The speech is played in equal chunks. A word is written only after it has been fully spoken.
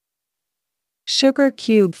Sugar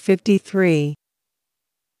cube 53.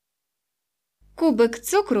 Кубик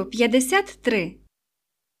цукру 53.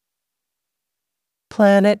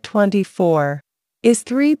 Planet 24 is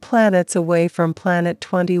 3 planets away from planet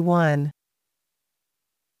 21.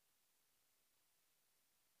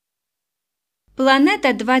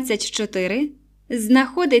 Планета 24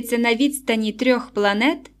 знаходиться на відстані 3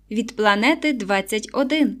 планет від планети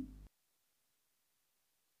 21.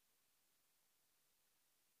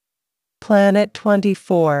 Planet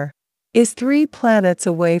 24 is 3 planets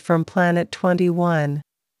away from planet 21.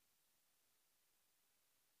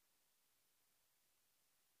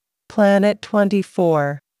 Planet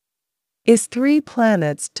 24 is 3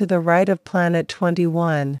 planets to the right of planet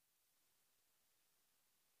 21.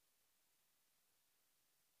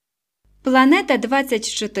 Планета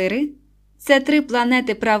 24 – це 3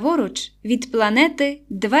 планети праворуч від планети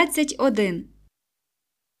 21.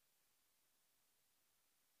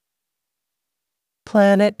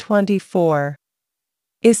 Planet 24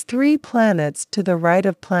 is 3 planets to the right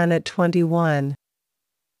of planet 21.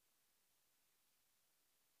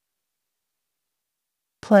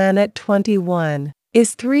 Planet 21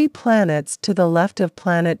 is 3 planets to the left of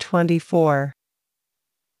planet 24.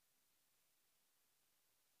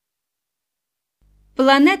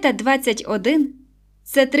 Планета 21 –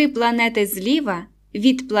 це 3 планети зліва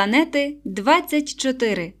від планети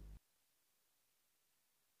 24.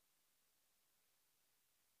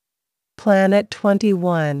 Planet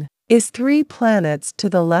 21 is 3 planets to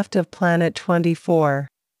the left of planet 24.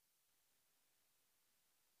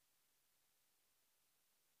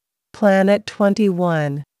 Planet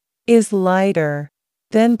 21 is lighter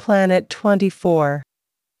than planet 24.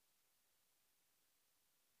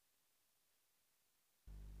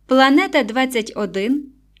 Планета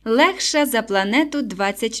 21 легша за планету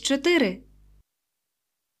 24.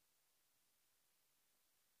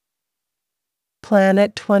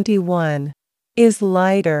 Planet 21 is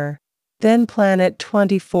lighter than planet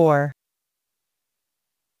 24.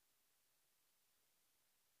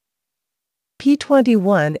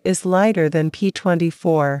 P21 is lighter than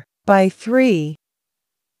P24 by 3.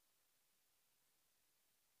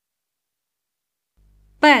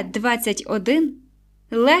 P21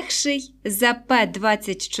 легший за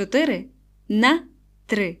P24 на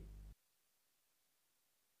 3.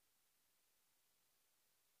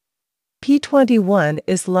 P21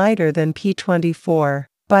 is lighter than P24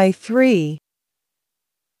 by 3.